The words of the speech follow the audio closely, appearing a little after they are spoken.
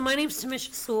My name's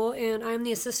Tamisha Sewell, and I'm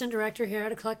the assistant director here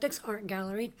at Eclectics Art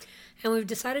Gallery. And we've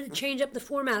decided to change up the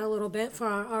format a little bit for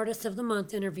our Artist of the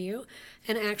Month interview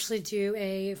and actually do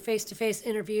a face-to-face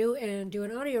interview and do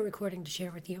an audio recording to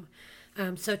share with you.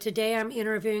 So today I'm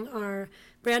interviewing our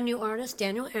brand new artist,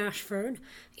 Daniel Ashford,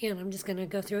 and I'm just going to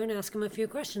go through and ask him a few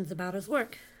questions about his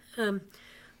work.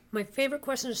 My favorite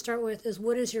question to start with is,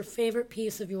 what is your favorite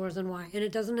piece of yours and why? And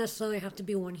it doesn't necessarily have to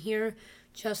be one here,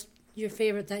 just your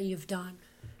favorite that you've done.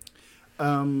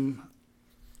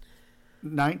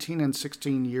 19 and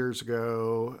 16 years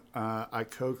ago, I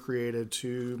co-created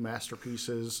two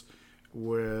masterpieces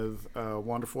with a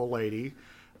wonderful lady.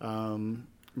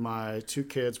 My two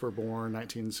kids were born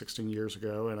 19 and 16 years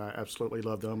ago, and I absolutely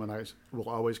love them, and I will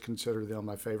always consider them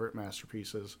my favorite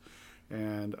masterpieces.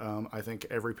 And I think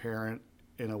every parent,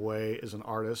 in a way, is an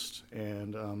artist,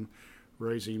 and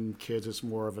raising kids is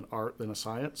more of an art than a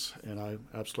science, and I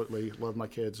absolutely love my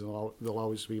kids, and they'll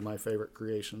always be my favorite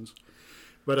creations.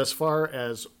 But as far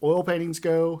as oil paintings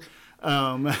go,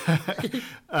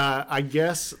 I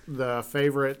guess the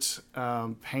favorite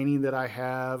painting that I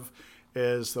have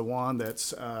is the one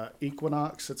that's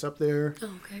Equinox that's up there.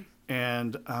 Oh, okay.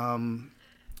 And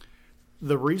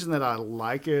the reason that I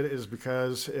like it is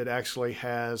because it actually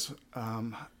has...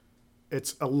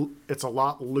 It's a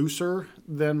lot looser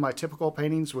than my typical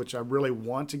paintings, which I really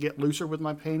want to get looser with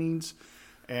my paintings.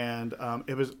 And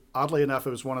it was, oddly enough, it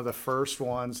was one of the first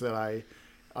ones that I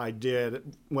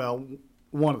did. Well,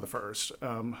 one of the first,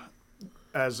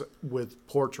 as with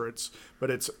portraits. But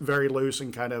it's very loose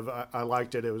and kind of, I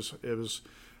liked it. It was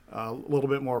a little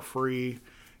bit more free,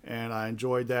 and I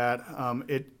enjoyed that.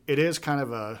 It is kind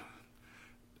of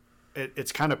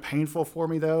it's kind of painful for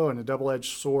me, though, and a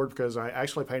double-edged sword, because I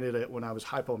actually painted it when I was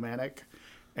hypomanic.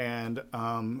 And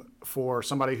for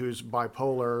somebody who's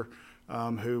bipolar,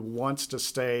 who wants to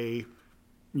stay,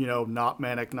 not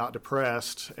manic, not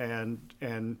depressed, and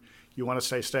you want to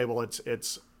stay stable,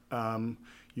 it's you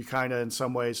kind of in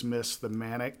some ways miss the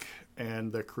manic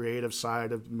and the creative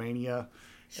side of mania.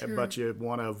 Sure. But you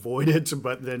want to avoid it,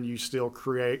 but then you still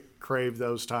crave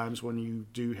those times when you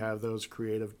do have those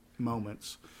creative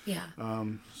moments. Yeah.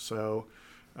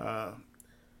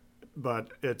 But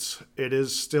it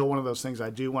is still one of those things I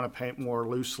do want to paint more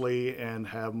loosely and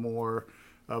have more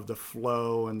of the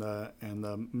flow and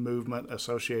the movement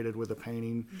associated with the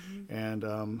painting. Mm-hmm. And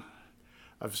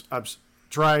I've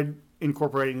tried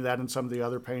incorporating that in some of the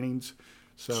other paintings.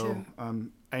 So sure.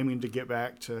 I'm aiming to get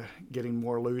back to getting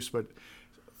more loose. But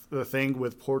the thing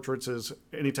with portraits is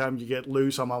anytime you get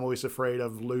loose, I'm always afraid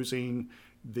of losing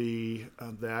the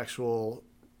actual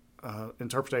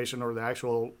interpretation, or the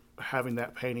actual having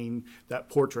that painting, that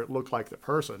portrait look like the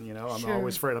person. I'm Sure.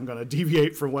 always afraid I'm going to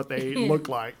deviate from what they look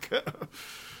like.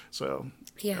 So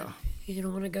yeah, you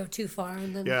don't want to go too far,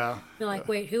 and then you're like,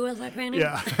 wait, who was I painting?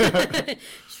 Yeah.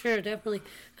 Sure, definitely.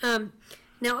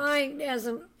 Now, I as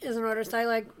an artist, I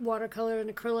like watercolor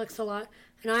and acrylics a lot,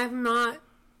 and I have not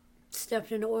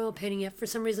stepped into oil painting yet. For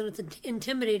some reason, it's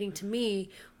intimidating to me.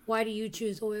 Why do you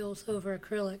choose oils over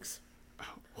acrylics?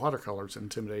 Watercolor's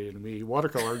intimidating to me.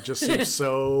 Watercolor just seems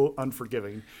so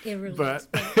unforgiving. It really but,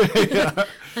 is. Yeah.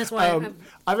 That's why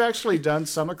I've actually done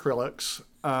some acrylics.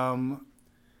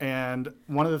 And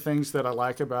one of the things that I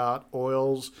like about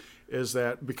oils is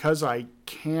that because I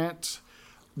can't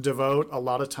devote a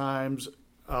lot of time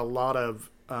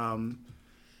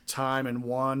in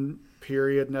one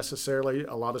period necessarily,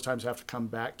 a lot of times I have to come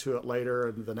back to it later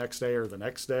and the next day or the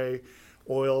next day.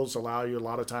 Oils allow you a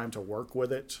lot of time to work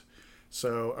with it.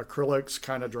 So acrylics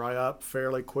kind of dry up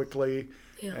fairly quickly,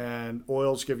 yeah. And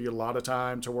oils give you a lot of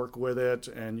time to work with it,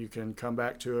 and you can come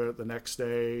back to it the next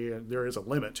day. There is a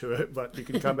limit to it, but you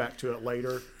can come back to it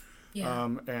later. Yeah.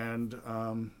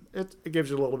 It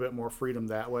gives you a little bit more freedom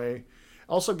that way.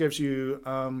 Also gives you,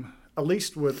 at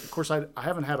least with, of course, I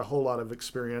haven't had a whole lot of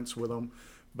experience with them,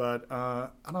 but I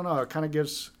don't know, it kind of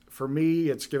gives, for me,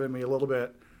 it's given me a little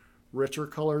bit richer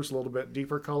colors, a little bit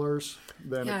deeper colors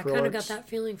than acrylics. Yeah, I kind of got that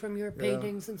feeling from your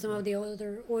paintings and some of the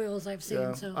other oils I've seen.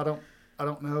 Yeah, so I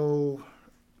don't know.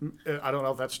 I don't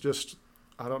know if that's just.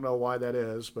 I don't know why that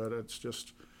is, but it's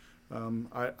just.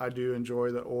 I do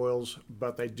enjoy the oils,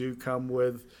 but they do come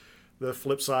with the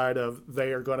flip side of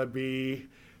they are going to be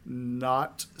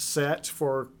not set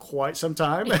for quite some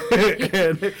time,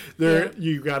 and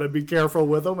you got to be careful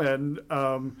with them,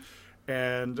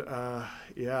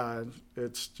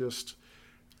 it's just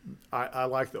I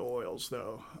like the oils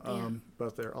though,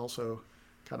 but they're also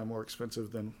kind of more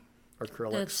expensive than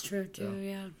acrylics. That's true too.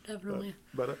 Yeah, definitely.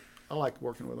 But I like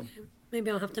working with them.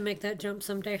 Maybe I'll have to make that jump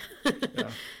someday.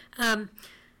 Yeah.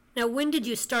 Now, when did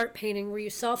you start painting? Were you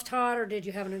self-taught or did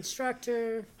you have an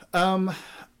instructor?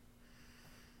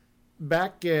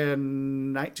 back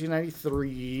in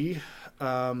 1993,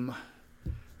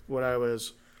 when I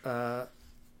was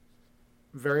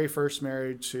very first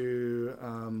married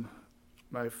to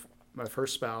my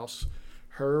first spouse,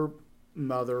 her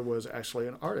mother was actually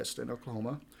an artist in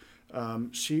Oklahoma.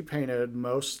 She painted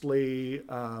mostly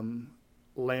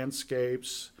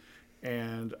landscapes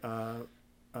and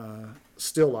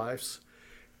still lifes,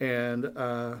 and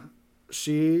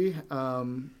she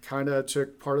kind of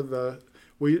took part of the.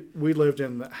 We lived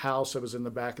in the house that was in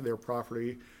the back of their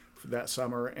property for that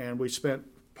summer, and we spent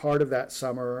part of that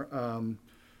summer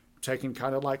taking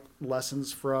kind of like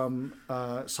lessons from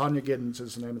Sonia Giddens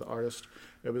is the name of the artist.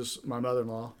 It was my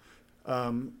mother-in-law.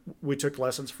 We took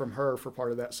lessons from her for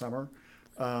part of that summer,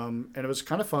 and it was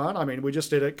kind of fun. I mean, we just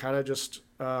did it kind of just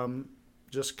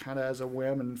kind of as a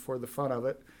whim and for the fun of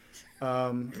it.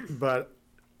 But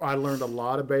I learned a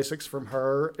lot of basics from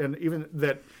her, and even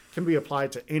that can be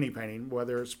applied to any painting,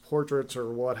 whether it's portraits or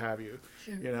what have you.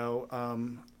 Sure. You know,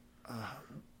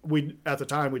 we at the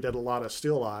time we did a lot of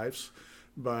still lifes,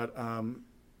 but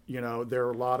you know, there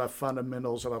are a lot of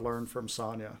fundamentals that I learned from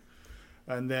Sonia,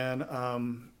 and then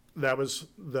that was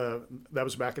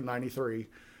back in '93,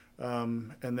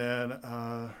 and then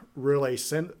really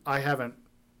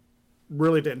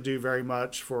really didn't do very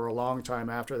much for a long time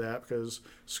after that because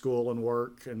school and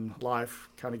work and life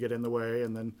kind of get in the way,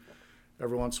 and then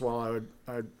every once in a while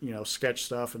I'd you know, sketch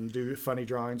stuff and do funny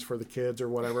drawings for the kids or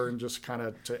whatever, and just kind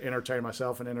of to entertain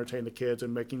myself and entertain the kids,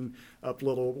 and making up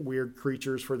little weird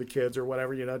creatures for the kids or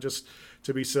whatever, you know, just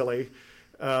to be silly.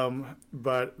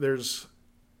 But there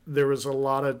was a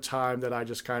lot of time that I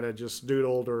just kind of just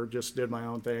doodled or just did my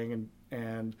own thing,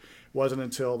 and wasn't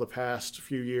until the past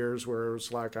few years where it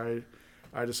was like I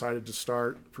decided to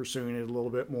start pursuing it a little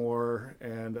bit more,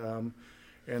 and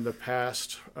in the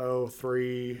past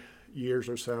 3 years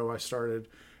or so I started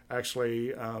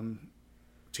actually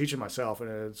teaching myself, and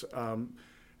it's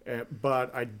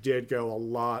but I did go a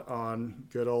lot on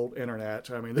good old internet.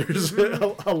 I mean, there's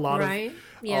a lot right. of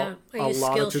Yeah, a I use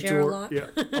lot of Skillshare a lot. yeah,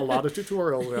 a lot of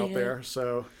tutorials out Yeah. there.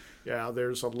 So yeah,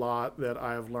 there's a lot that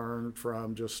I've learned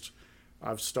from just.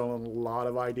 I've stolen a lot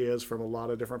of ideas from a lot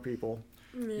of different people.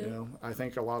 You know, I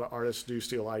think a lot of artists do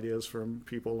steal ideas from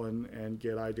people and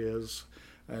get ideas,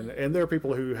 and there are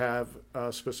people who have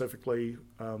specifically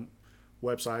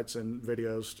websites and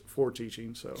videos for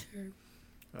teaching. So, Sure.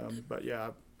 but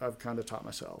yeah, I've kind of taught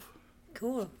myself.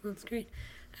 Cool. That's great.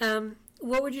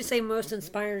 What would you say most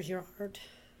inspires your art?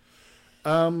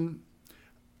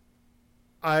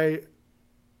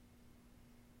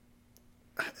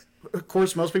 Of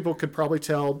course, most people could probably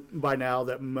tell by now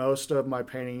that most of my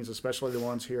paintings, especially the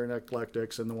ones here in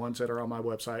Eclectics and the ones that are on my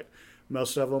website,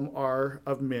 most of them are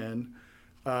of men.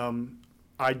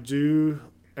 I do,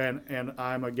 and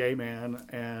I'm a gay man,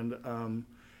 and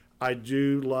I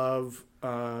do love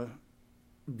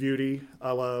beauty.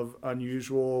 I love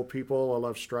unusual people. I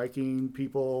love striking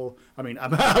people. I mean,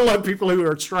 I love people who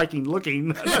are striking looking.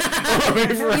 You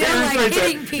don't like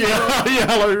hitting people. Yeah,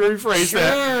 let me rephrase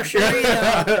that. Sure,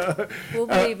 yeah. We'll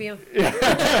believe you.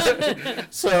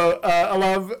 So I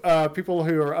love people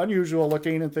who are unusual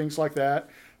looking and things like that.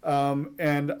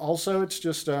 And also, it's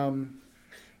just I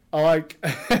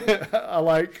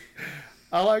like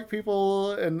I like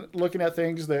people and looking at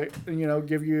things that, you know,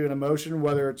 give you an emotion,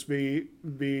 whether it's be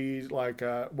like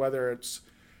whether it's,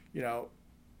 you know,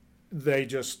 they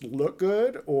just look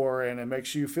good, and it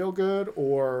makes you feel good,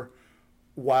 or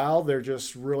wow, they're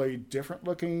just really different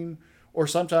looking, or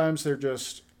sometimes they're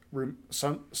just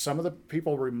some of the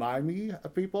people remind me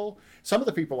of people. Some of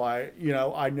the people I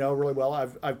know really well.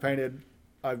 I've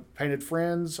painted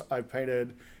friends. I've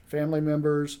painted family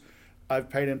members. I've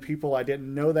painted people I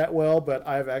didn't know that well, but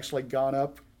I've actually gone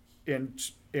up in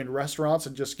restaurants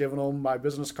and just given them my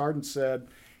business card and said,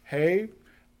 "Hey,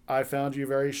 I found you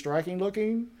very striking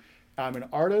looking. I'm an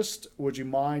artist. Would you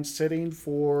mind sitting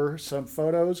for some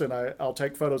photos?" And I'll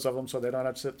take photos of them so they don't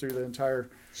have to sit through the entire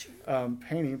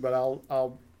painting. But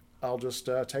I'll just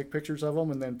take pictures of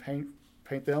them and then paint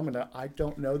them. And I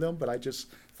don't know them, but I just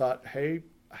thought, hey,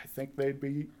 I think they'd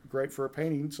be great for a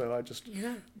painting, so I just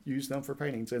use them for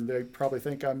paintings. And they probably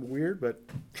think I'm weird, but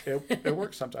it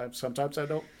works sometimes. Sometimes I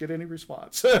don't get any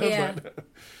response. Yeah.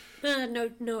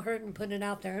 No hurt in putting it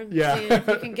out there. And Yeah. seeing if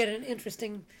you can get an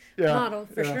interesting Yeah, model,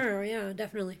 for yeah. sure. Yeah,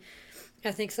 definitely.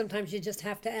 I think sometimes you just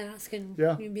have to ask, and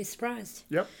you'd be surprised.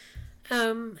 Yep.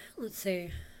 Let's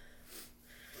see.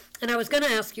 And I was going to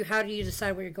ask you, how do you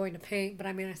decide what you're going to paint? But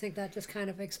I mean, I think that just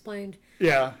kind of explained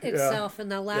itself in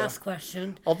the last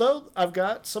question. Although I've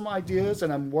got some ideas,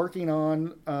 and I'm working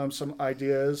on some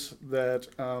ideas that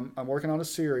I'm working on a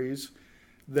series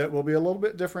that will be a little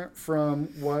bit different from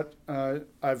what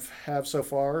I've have so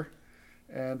far,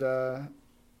 and of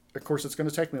course it's going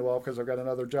to take me a while because I've got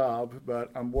another job.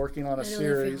 But I'm working on a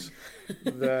series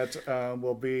that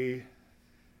will be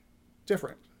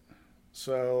different.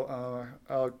 So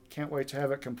I can't wait to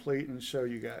have it complete and show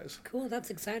you guys. Cool, that's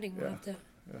exciting. We'll have to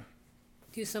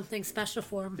do something special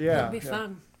for them. Yeah, That'll be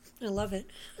fun. I love it.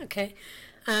 Okay,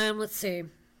 let's see.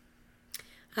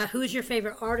 Who's your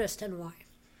favorite artist and why?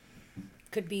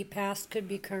 Could be past, could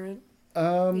be current.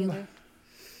 Either.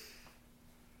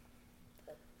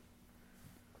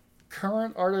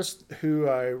 Current artist who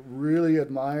I really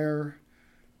admire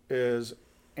is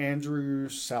Andrew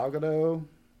Salgado,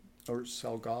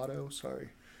 sorry.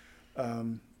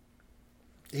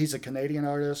 He's a Canadian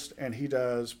artist, and he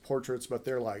does portraits, but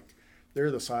they're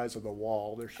the size of the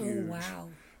wall. They're huge. Oh, wow.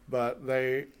 But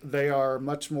they are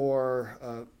much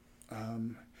more.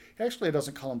 Actually, it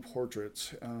doesn't call them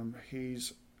portraits.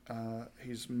 He's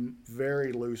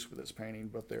very loose with his painting,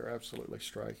 but they're absolutely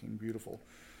striking, beautiful.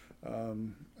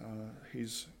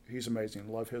 He's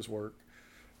amazing. Love his work.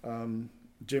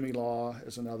 Jimmy Law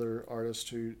is another artist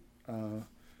who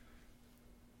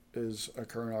is a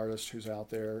current artist who's out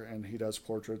there, and he does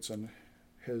portraits, and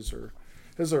his are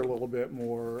a little bit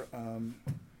more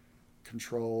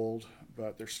controlled,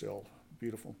 but they're still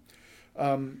beautiful.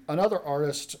 Another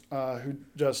artist who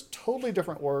does totally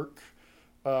different work,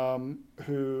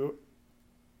 who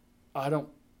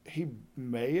he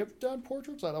may have done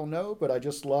portraits, I don't know, but I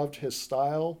just loved his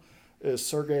style, is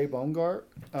Sergei Bongart.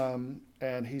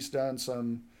 And he's done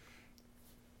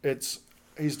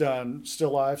he's done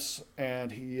still lifes,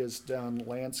 and he has done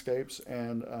landscapes,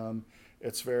 and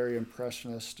it's very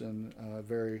impressionist and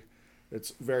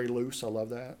it's very loose. I love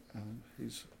that. And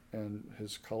his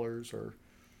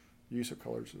use of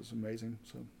colors is amazing.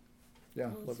 So yeah,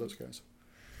 awesome. Love those guys.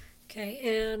 Okay,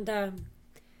 and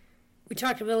we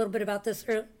talked a little bit about this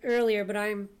earlier, but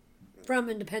I'm from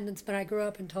Independence, but I grew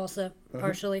up in Tulsa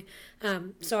partially.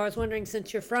 So I was wondering,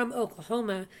 since you're from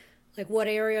Oklahoma, like what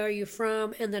area are you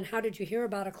from, and then how did you hear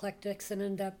about Eclectics and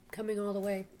end up coming all the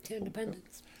way to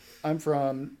Independence? I'm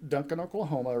from Duncan,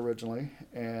 Oklahoma originally,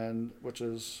 and which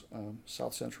is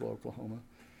south central Oklahoma.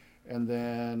 And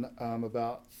then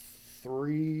about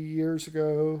 3 years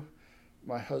ago,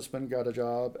 my husband got a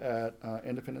job at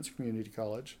Independence Community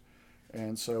College.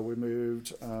 And so we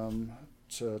moved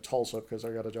to Tulsa because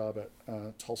I got a job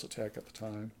at Tulsa Tech at the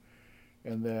time.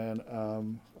 And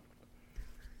then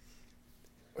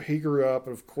he grew up,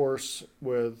 of course,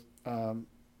 with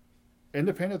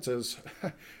Independence is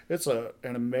it's an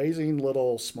amazing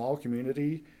little small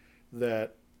community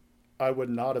that I would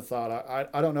not have thought.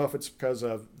 I don't know if it's because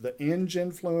of the Inge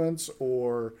influence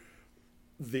or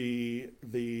the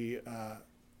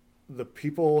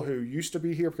people who used to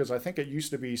be here, because I think it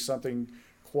used to be something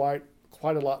quite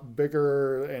a lot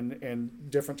bigger and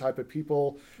different type of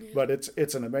people. Yeah. But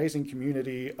it's an amazing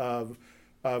community of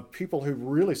people who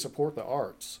really support the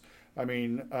arts. I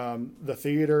mean, the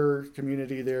theater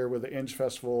community there with the Inge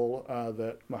Festival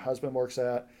that my husband works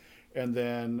at, and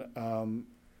then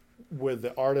with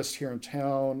the artists here in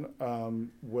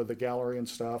town, with the gallery and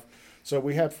stuff. So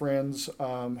we had friends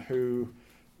who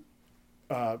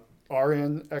are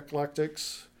in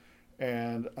Eclectics,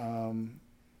 and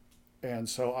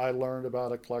so I learned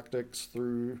about Eclectics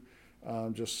through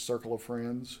just circle of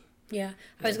friends. Yeah,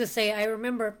 I was going to say, I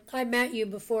remember I met you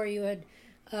before you had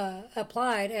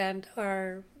applied, and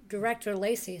our director,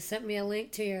 Lacey, sent me a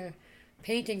link to your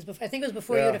paintings. I think it was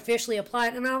before you had officially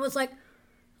applied, and I was like,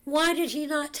 why did he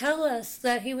not tell us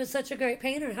that he was such a great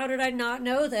painter? How did I not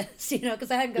know this?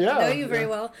 Because I hadn't got to know you very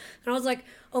well. And I was like,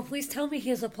 oh, please tell me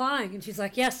he's applying. And she's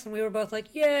like, yes. And we were both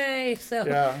like, yay. So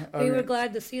we were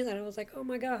glad to see that. I was like, oh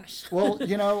my gosh. Well,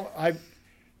 I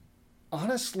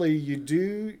honestly, you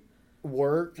do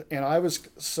work, and I was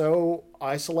so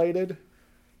isolated,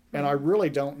 and I really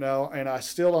don't know, and I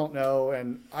still don't know.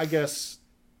 And I guess,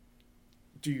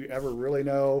 do you ever really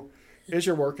know? Is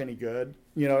your work any good?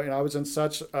 And I was in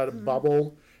such a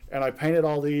bubble, and I painted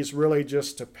all these really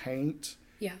just to paint.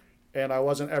 Yeah. And I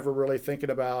wasn't ever really thinking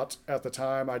about, at the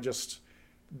time, at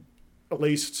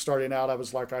least starting out, I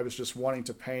was just wanting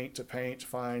to paint,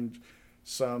 find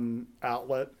some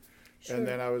outlet. Sure. And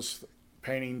then I was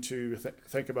painting to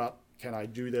think about, can I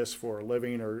do this for a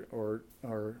living or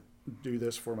do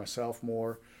this for myself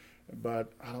more?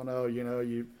 But I don't know,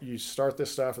 you start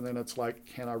this stuff, and then it's like,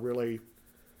 can I really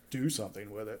do something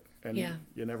with it? And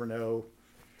you never know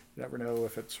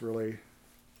if it's really,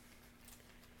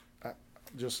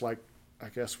 just like, I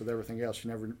guess with everything else,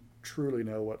 you never truly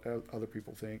know what other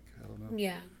people think. I don't know.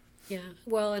 Yeah.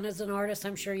 Well, and as an artist,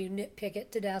 I'm sure you nitpick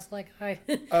it to death like I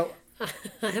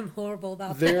I'm horrible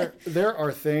about There that. there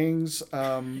are things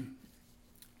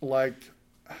like,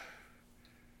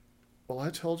 well, I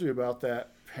told you about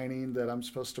that painting that I'm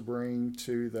supposed to bring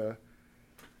to the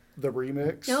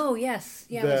remix. Oh yes,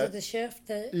 yeah. Was it That the shift?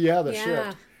 Yeah, the Yeah,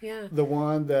 shift. yeah. The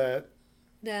one That.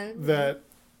 that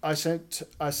I sent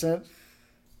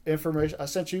information. I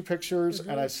sent you pictures,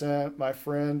 and I Mhm. sent my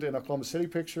friend in Oklahoma City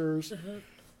pictures, Uh-huh.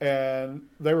 and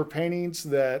they were paintings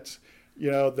that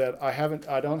that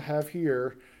I don't have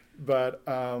here, but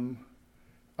I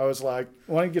was like,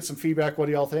 want to get some feedback. What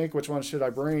do y'all think? Which one should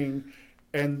I bring?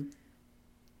 And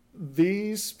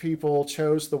these people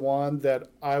chose the one that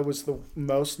I was the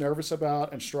most nervous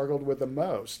about and struggled with the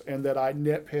most, and that I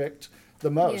nitpicked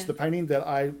the most. Yeah. The painting that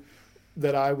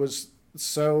I was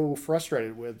so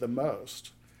frustrated with the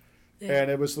most, Yeah.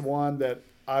 and it was the one that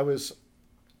I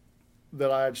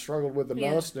had struggled with the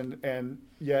Yeah. most, and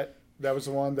yet that was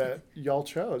the one that y'all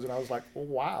chose, and I was like,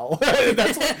 wow,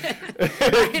 that's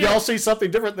y'all see something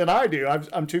different than I do.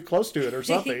 I'm too close to it or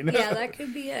something. Yeah, that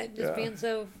could be it. Just Yeah. being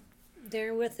so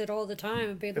there with it all the time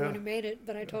and being the one Yeah. who made it.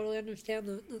 But I totally understand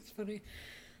that. That's funny.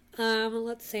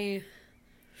 Let's see.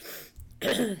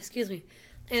 Excuse me.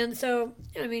 And so,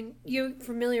 I mean, you're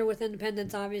familiar with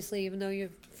Independence, obviously, even though you're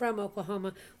from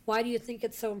Oklahoma. Why do you think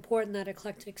it's so important that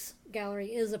Eclectics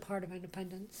Gallery is a part of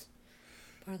Independence,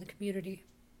 part of the community?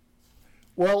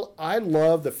 Well, I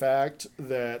love the fact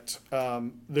that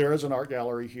there is an art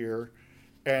gallery here,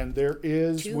 and there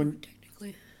is Two,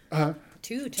 technically. uh,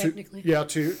 Two, two, technically. yeah,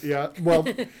 two, yeah. Well,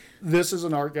 this is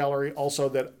an art gallery also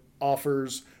that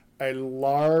offers a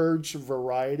large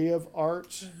variety of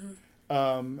art,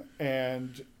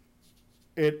 and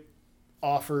it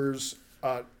offers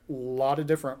a lot of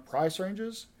different price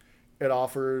ranges. It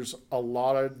offers a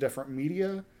lot of different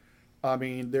media. I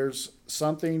mean, there's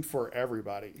something for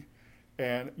everybody.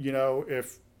 And,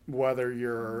 if whether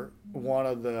you're one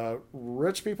of the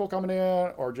rich people coming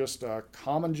in or just a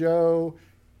common Joe,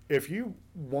 if you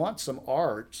want some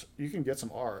art, you can get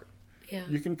some art. Yeah.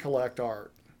 You can collect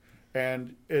art.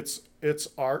 And it's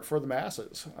art for the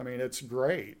masses. I mean, it's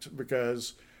great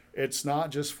because it's not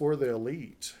just for the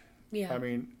elite. Yeah. I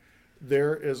mean,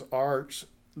 there is art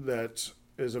that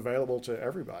is available to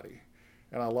everybody,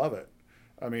 and I love it.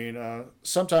 I mean,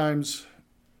 sometimes,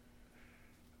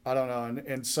 I don't know,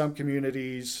 in some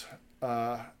communities,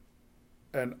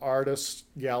 an artist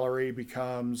gallery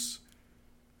becomes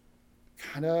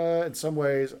kind of, in some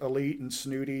ways, elite and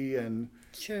snooty and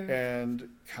Sure.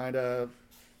 kind of,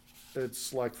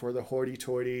 it's like for the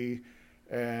hoity-toity,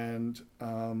 and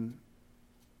a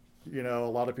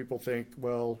lot of people think,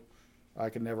 well, I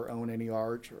can never own any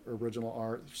art, or original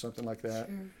art, or something like that.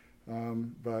 Sure.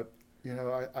 But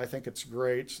I think it's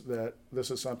great that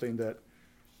this is something that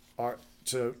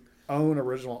to own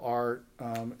original art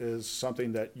is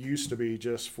something that used to be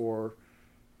just for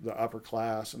the upper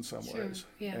class in some Sure, ways,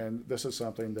 yeah. and this is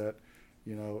something that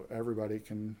everybody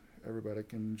can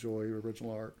enjoy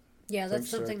original art. Yeah, that's Thanks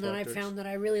to something that I Eclectics. found that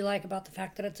I really like about the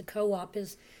fact that it's a co-op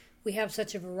is we have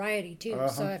such a variety too.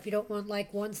 So Uh-huh. if you don't want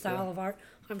like one style of art,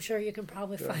 I'm sure you can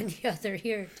probably Yeah. find the other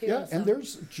here too. Yeah, so. and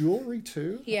there's jewelry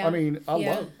too. Yeah, I mean,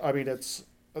 yeah.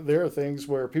 there are things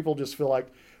where people just feel like,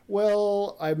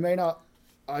 well, I may not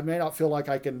feel like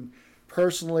I can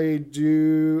personally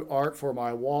do art for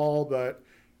my wall, but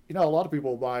a lot of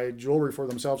people buy jewelry for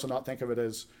themselves and not think of it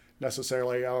as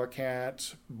necessarily, oh, I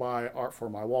can't buy art for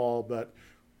my wall. But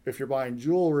if you're buying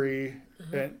jewelry,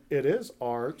 and it is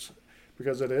art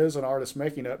because it is an artist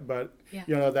making it, but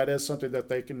Yeah. that is something that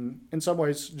they can in some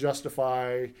ways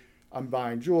justify. I'm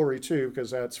buying jewelry too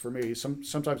because that's for me.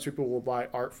 Sometimes people will buy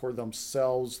art for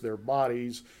themselves, their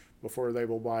bodies, before they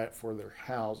will buy it for their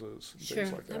houses and Sure,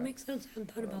 things like that makes sense. I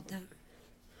hadn't thought about that.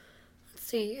 Let's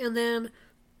see, and then,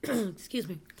 excuse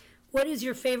me, what is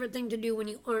your favorite thing to do when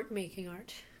you aren't making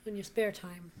art in your spare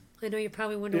time? I know you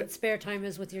probably wonder Yeah. what spare time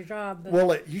is with your job, but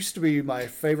Well, it used to be my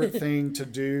favorite thing to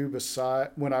do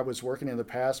beside when I was working in the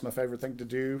past. My favorite thing to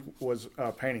do was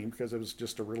painting because it was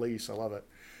just a release. I love it.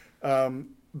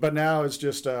 But now it's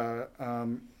just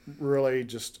really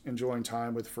just enjoying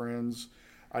time with friends.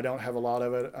 I don't have a lot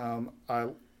of it.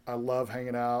 I love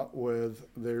hanging out with.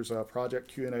 There's a Project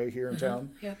Q&A here in town.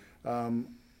 Yep.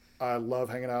 I love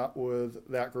hanging out with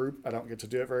that group. I don't get to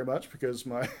do it very much because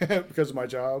of my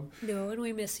job. No, and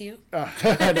we miss you.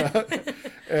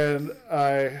 And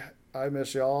I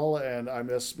miss y'all, and I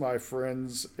miss my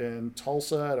friends in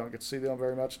Tulsa. I don't get to see them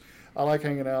very much. I like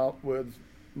hanging out with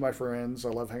my friends. I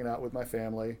love hanging out with my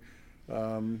family.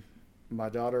 My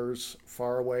daughter's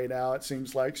far away now. It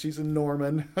seems like she's in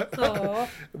Norman, Aw.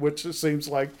 which seems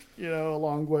like a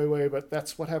long way away. But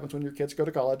that's what happens when your kids go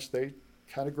to college. They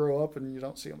kind of grow up and you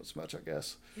don't see them as much, I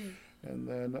guess. And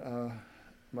then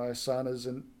my son is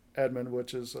in Edmond,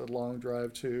 which is a long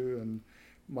drive too. And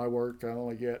my work, I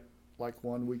only get like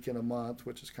 1 weekend a month,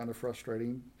 which is kind of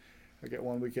frustrating. I get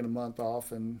 1 weekend a month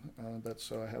off, and that's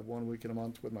so I have 1 weekend a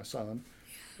month with my son.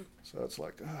 So it's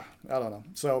like, I don't know.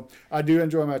 So I do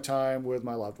enjoy my time with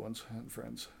my loved ones and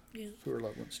friends who are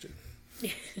loved ones too.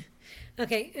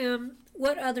 Okay.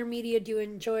 What other media do you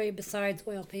enjoy besides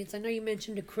oil paints? I know you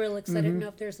mentioned acrylics. I didn't know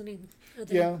if there's any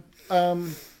other. Yeah.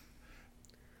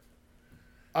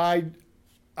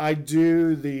 I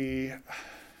do the.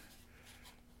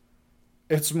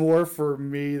 It's more for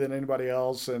me than anybody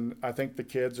else, and I think the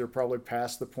kids are probably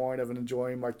past the point of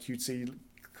enjoying my cutesy,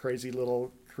 crazy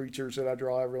little creatures that I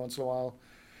draw every once in a while.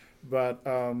 But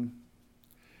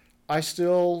I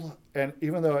still, and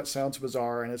even though it sounds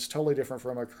bizarre and it's totally different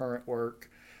from my current work,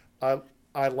 I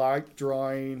like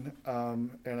drawing,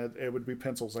 and it would be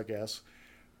pencils, I guess.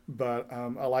 But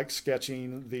I like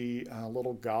sketching the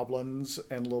little goblins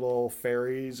and little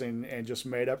fairies and just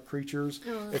made up creatures.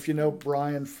 Oh, if you know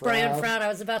Brian Froud. Brian Froud, I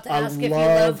was about to ask if you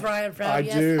love Brian Froud.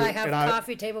 Yes, do. I have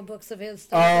coffee table books of his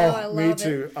stuff. Oh, I love me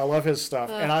too. I love his stuff.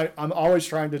 And I'm always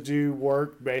trying to do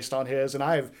work based on his. And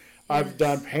I've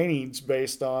done paintings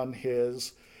based on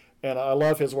his. And I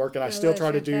love his work. And I still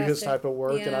try to do his type of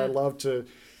work. Yeah. And I love to,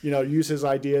 use his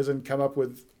ideas and come up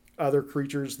with other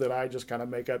creatures that I just kind of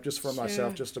make up just for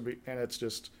myself, just to be, and it's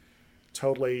just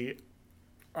totally,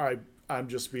 I'm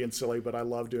just being silly, but I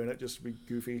love doing it just to be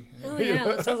goofy. Oh yeah,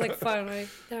 that sounds like fun.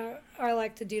 I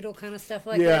like to doodle kind of stuff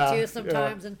like that too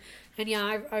sometimes, and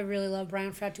I really love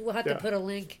Brian Froud too. We'll have to put a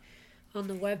link on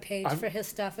the webpage for his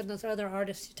stuff and those other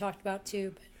artists you talked about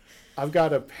too. But I've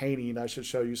got a painting I should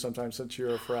show you sometime since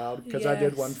you're a Froud, because I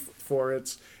did one for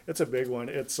it's a big one.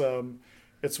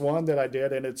 It's one that I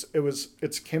did, and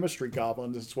it's chemistry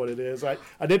goblins. Is what it is. I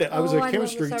did it. I was a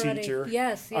chemistry teacher.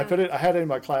 Yes, yeah. I had it in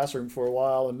my classroom for a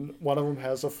while, and one of them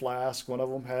has a flask, one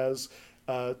of them has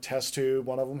a test tube,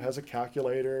 one of them has a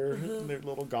calculator. And they're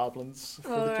little goblins.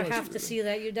 Oh, I have to see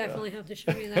that. You definitely have to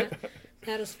show me that.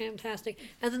 That is fantastic.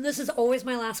 And then this is always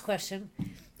my last question.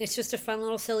 It's just a fun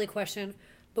little silly question.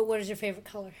 But what is your favorite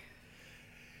color?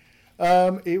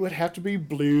 It would have to be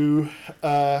blue.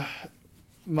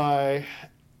 My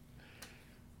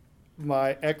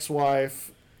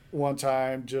ex-wife one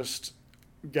time just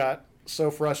got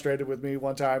so frustrated with me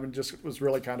one time and just was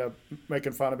really kind of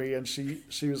making fun of me, and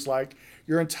she was like,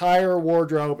 your entire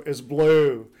wardrobe is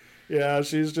blue. Yeah,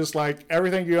 she's just like,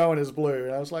 everything you own is blue.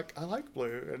 And I was like, I like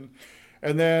blue.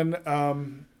 And then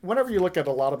whenever you look at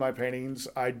a lot of my paintings,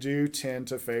 I do tend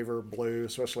to favor blue,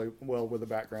 especially with the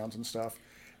backgrounds and stuff.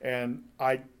 And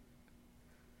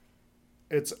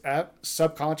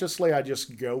subconsciously I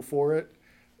just go for it,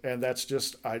 and that's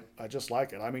just I just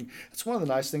like it. I mean, it's one of the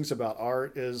nice things about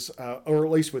art is, or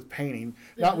at least with painting,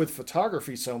 not with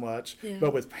photography so much,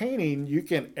 but with painting you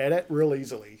can edit real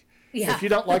easily. Yeah. If you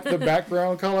don't like the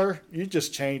background color, you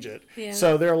just change it. Yeah.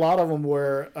 So there are a lot of them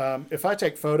where if I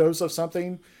take photos of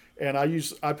something and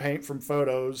I paint from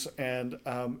photos, and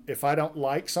if I don't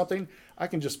like something, I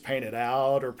can just paint it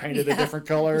out or paint it a different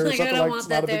color or something like it's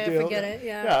not a big deal. Forget it.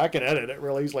 Yeah, I can edit it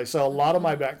real easily. So a lot of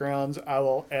my backgrounds I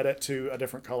will edit to a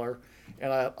different color,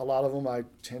 and a lot of them I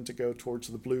tend to go towards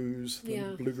the blues,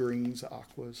 the blue greens, the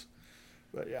aquas.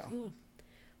 But yeah. Cool.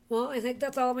 Well, I think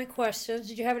that's all my questions.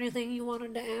 Did you have anything you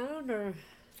wanted to add, or?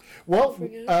 Well,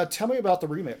 tell me about the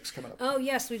remix coming up. Oh,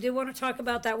 yes, we did want to talk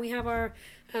about that. We have our,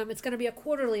 it's going to be a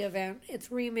quarterly event. It's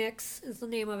Remix is the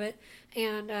name of it.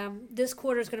 And this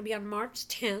quarter is going to be on March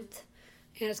 10th,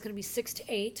 and it's going to be 6 to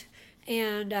 8.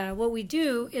 And what we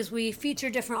do is we feature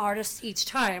different artists each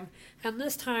time. And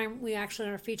this time we actually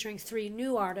are featuring 3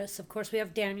 new artists. Of course, we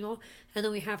have Daniel, and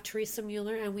then we have Teresa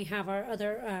Mueller, and we have our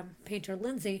other painter,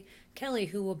 Lindsay Kelly,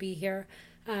 who will be here.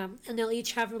 And they'll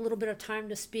each have a little bit of time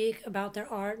to speak about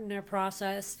their art and their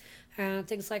process and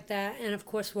things like that. And of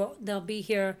course, they'll be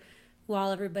here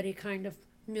while everybody kind of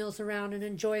mills around and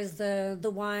enjoys the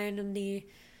wine and the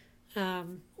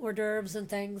hors d'oeuvres and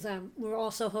things. We're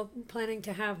also planning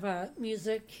to have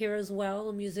music here as well,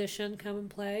 a musician come and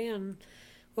play, and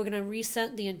we're going to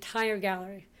reset the entire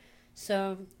gallery.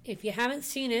 So if you haven't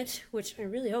seen it, which I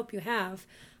really hope you have,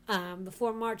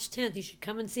 before March 10th, you should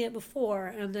come and see it before,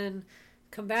 and then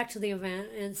come back to the event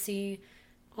and see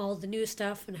all the new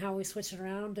stuff and how we switch it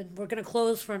around. And we're going to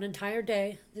close for an entire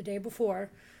day, the day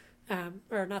before,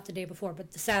 or not the day before,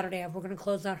 but the Saturday of. We're going to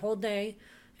close that whole day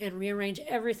and rearrange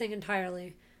everything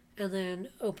entirely, and then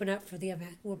open up for the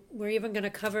event. We're even going to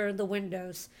cover the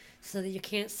windows so that you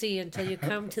can't see until you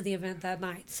come to the event that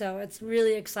night. So it's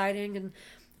really exciting, and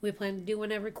we plan to do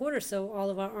one every quarter, so all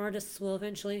of our artists will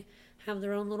eventually have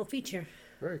their own little feature.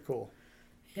 Very cool.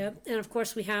 Yep, and of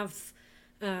course we have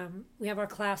our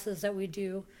classes that we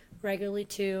do regularly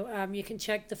too. You can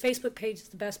check the Facebook page is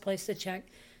the best place to check.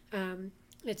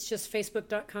 It's just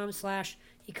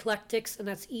facebook.com/eclectics, and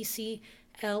that's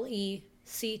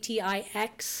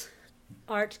ECLECTIX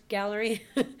Art Gallery.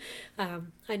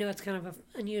 I know it's kind of an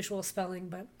unusual spelling,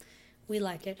 but we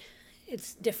like it.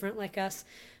 It's different like us.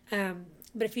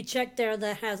 But if you check there,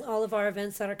 that has all of our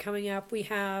events that are coming up. We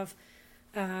have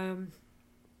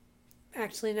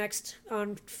actually next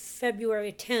on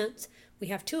February 10th, we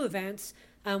have 2 events.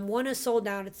 One is sold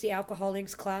out. It's the Alcohol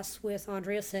Inks class with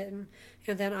Andrea Sitton.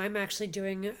 And then I'm actually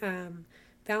doing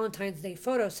Valentine's Day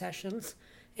photo sessions.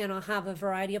 And I'll have a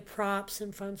variety of props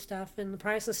and fun stuff. And the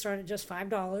prices start at just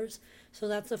 $5. So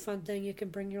that's a fun thing. You can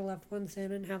bring your loved ones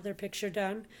in and have their picture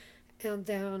done. And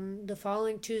then the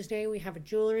following Tuesday, we have a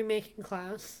jewelry making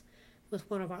class with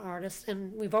one of our artists.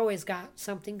 And we've always got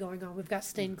something going on. We've got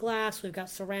stained glass. We've got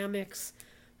ceramics.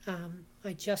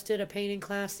 I just did a painting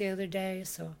class the other day.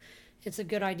 So it's a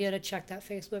good idea to check that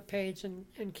Facebook page and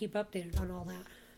keep updated on all that.